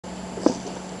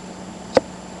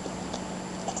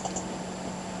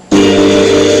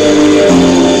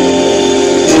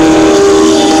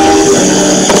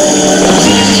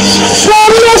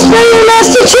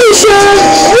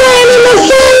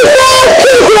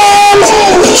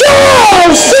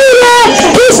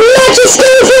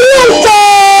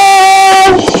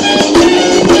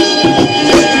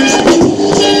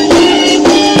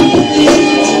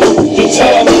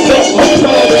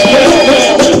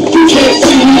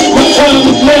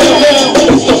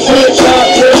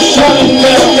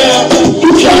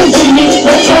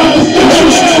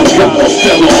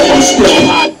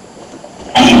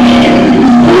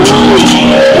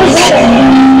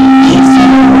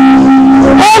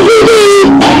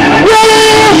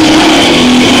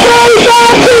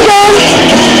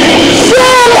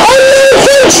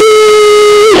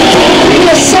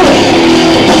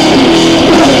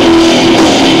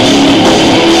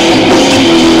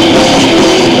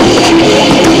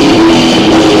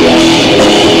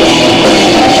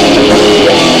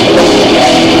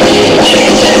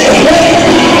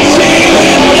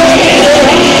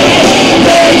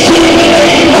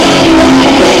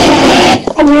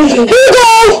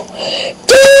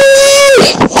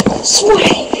Oh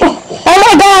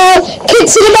my God! Kick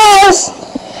to the balls!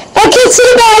 And kick to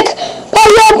the back! Oh,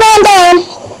 you're going down!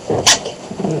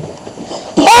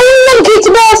 Oh, another kick to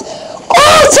the balls!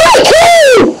 Oh,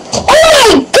 Tycoon! Oh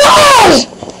my God!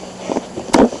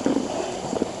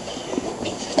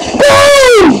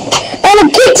 Boom! And a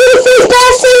kick to the face by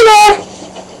cena!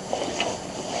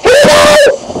 Here we go!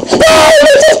 Boom!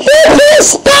 It's just big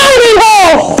spouting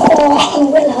hole!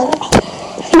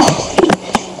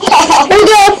 Here we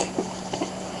go!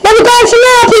 Let me go for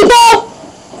now, people!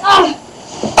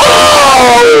 Oh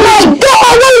my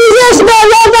God! What is this about?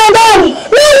 Right down!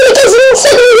 No, I'm gonna get some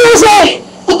second videos there!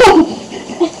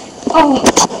 Oh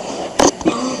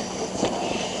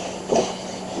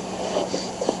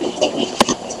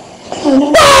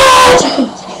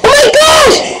my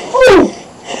God!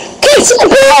 Kick to the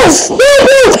balls! No,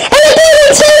 and I got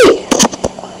it too!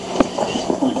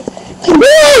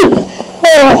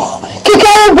 Oh, kick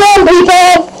out of one,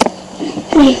 people!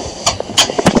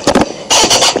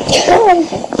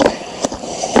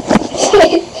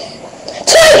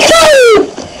 Tycoon!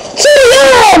 To the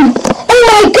arm! Oh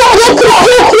my God, look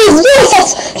at this! Yes!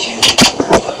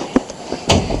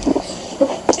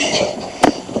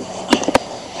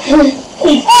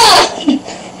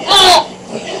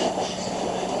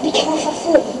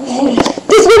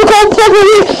 This will go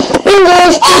properly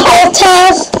English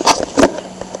test.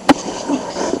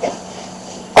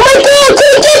 Oh my God,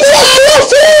 could you get this?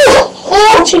 I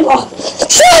love you!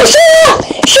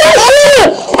 Sure!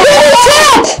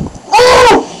 Hold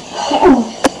up!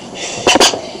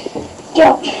 Get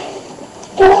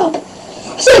up.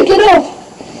 I said get up.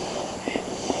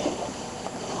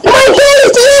 Oh my God,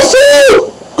 it's the issue!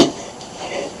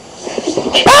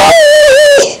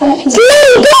 Let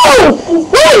him go!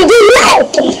 Why did you lie?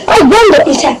 I wonder.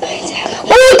 Oh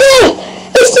my God!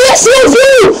 It's the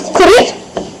SCSU! Could it?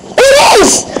 It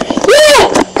is! Yeah!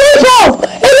 People!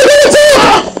 And we're gonna do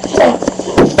it!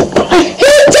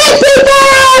 Hit that, people!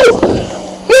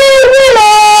 You're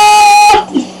winner!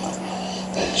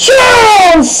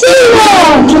 John Cena!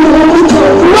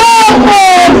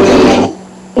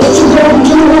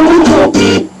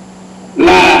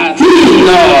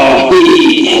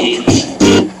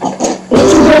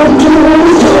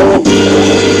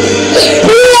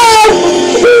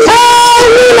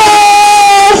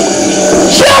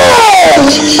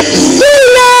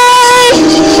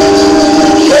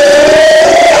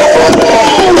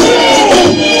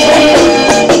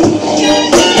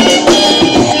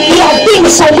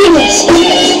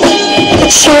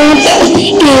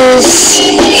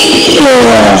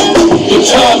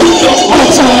 Champ is here.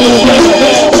 That's all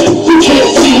you can't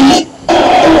see.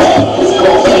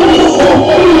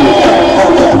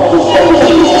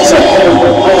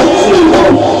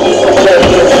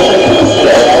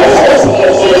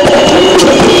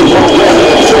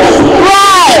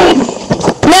 Right.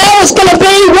 Now it's gonna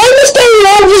be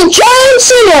mysterio versus John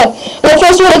Cena. The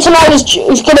first one tonight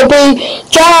is gonna be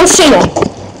John Cena.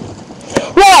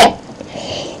 Right.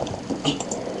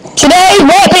 Today,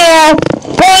 right now,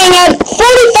 weighing at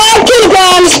 45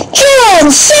 kilograms, John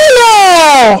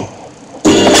Cena!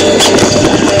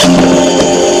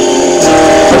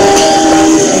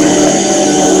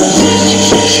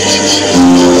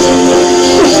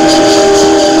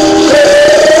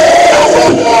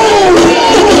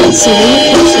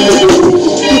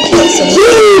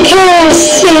 You can't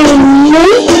see me.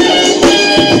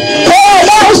 Oh,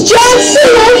 that was John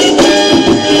Cena.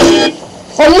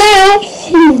 And now,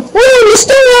 we're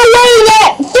still weighing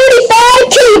at 35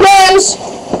 kilograms.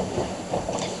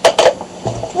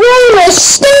 We're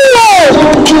still.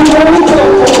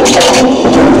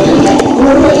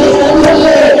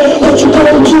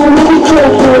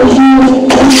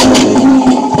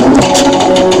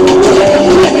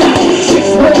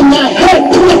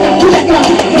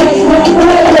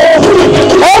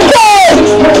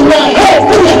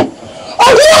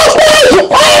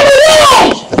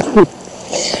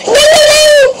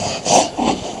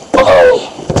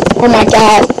 Oh my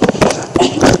God.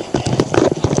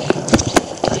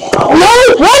 No,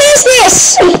 what is this?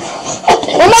 Oh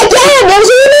my God, there's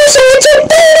a news on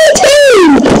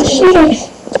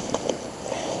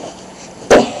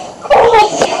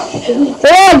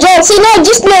Oh, John Cena,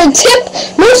 just no tip,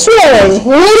 no swearing.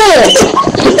 Read it.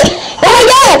 Oh my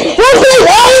God, one thing,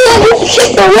 you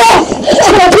kicked the wall.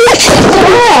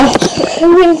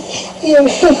 You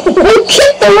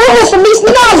kicked the wall and he's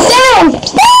knocked down.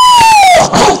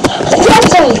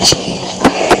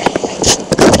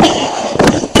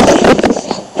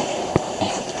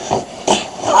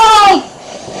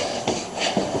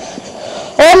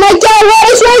 Oh my God, what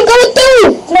is Ray gonna do?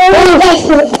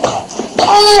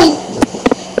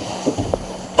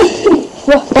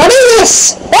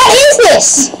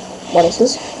 this? What is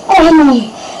this? Oh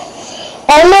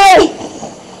no.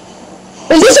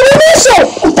 Is this a reversal?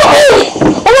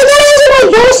 Oh my god, is it a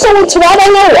reversal into I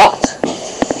don't know what?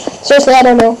 Seriously, I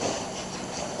don't know.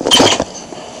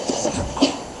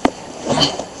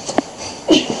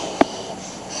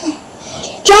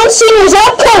 John Cena's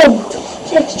out cold.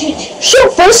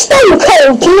 Shit, for stone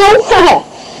cold, you know?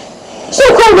 So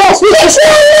cold, yes. It's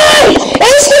 9!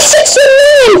 It's the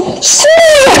 69!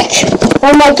 Smack!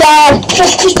 Oh my god.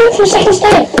 Just do it for a second,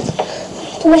 stay.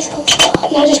 Let's go.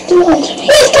 Now just do it.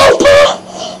 Let's go, Paul!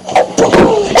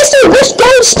 Let's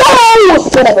go, stone!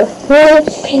 Whatever. 1,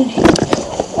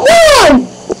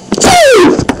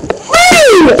 2, 3!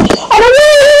 And the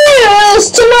winner is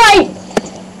tonight,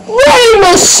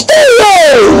 mysterio!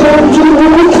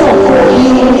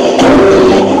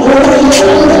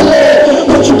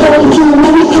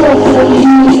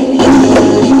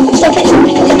 Stop it.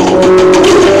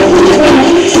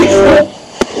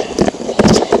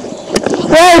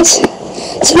 Right,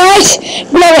 tonight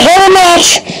we're gonna have a hair match.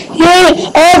 Yeah,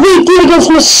 all we do against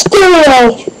Mysterio.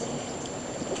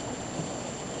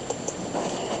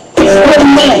 Here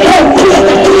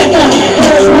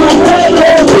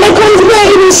comes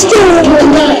Rey Mysterio.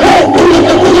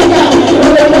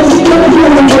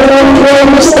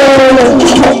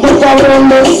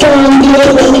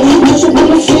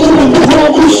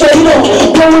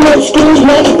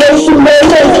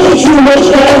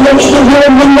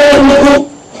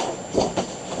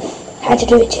 How to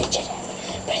do it, Ginger?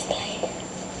 Press play.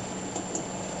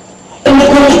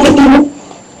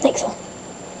 Next one.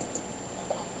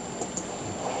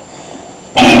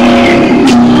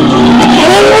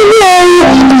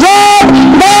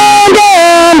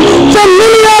 From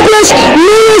Minneapolis,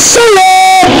 Minnesota.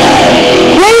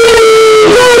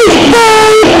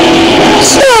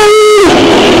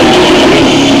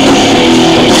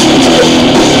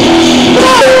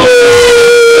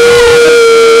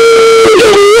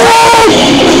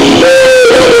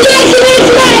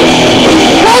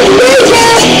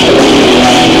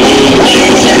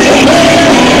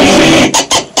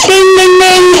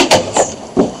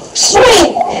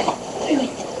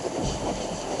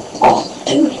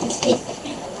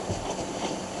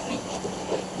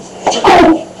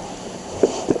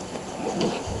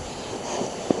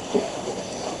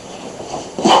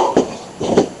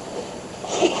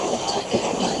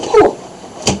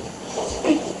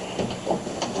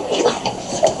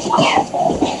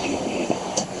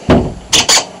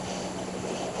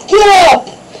 Get up!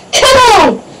 Come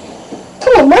on!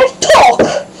 Come on, man, talk!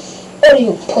 What are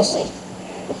you, pussy?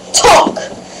 Talk!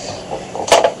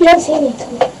 You don't see me,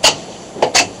 come on.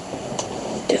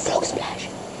 Do frog splash.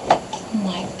 Oh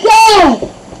my god!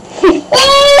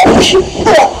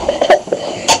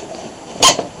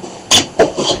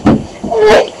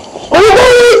 What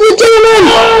are you doing?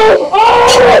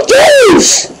 Jeez!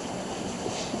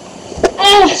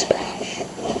 Splash.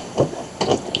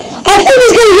 I think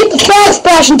he's going to hit the frog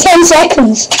splash in 10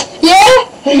 seconds. Yeah?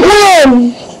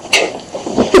 1,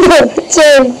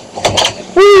 2,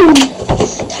 3,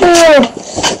 4,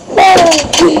 5,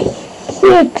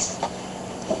 6,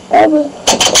 7,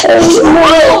 8, 9.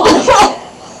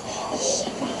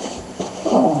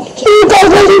 Can you guys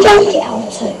let me down? Get out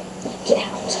too. Get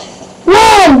out too.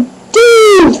 1, 2.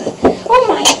 Oh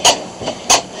my.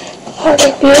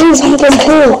 He's getting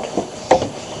cold.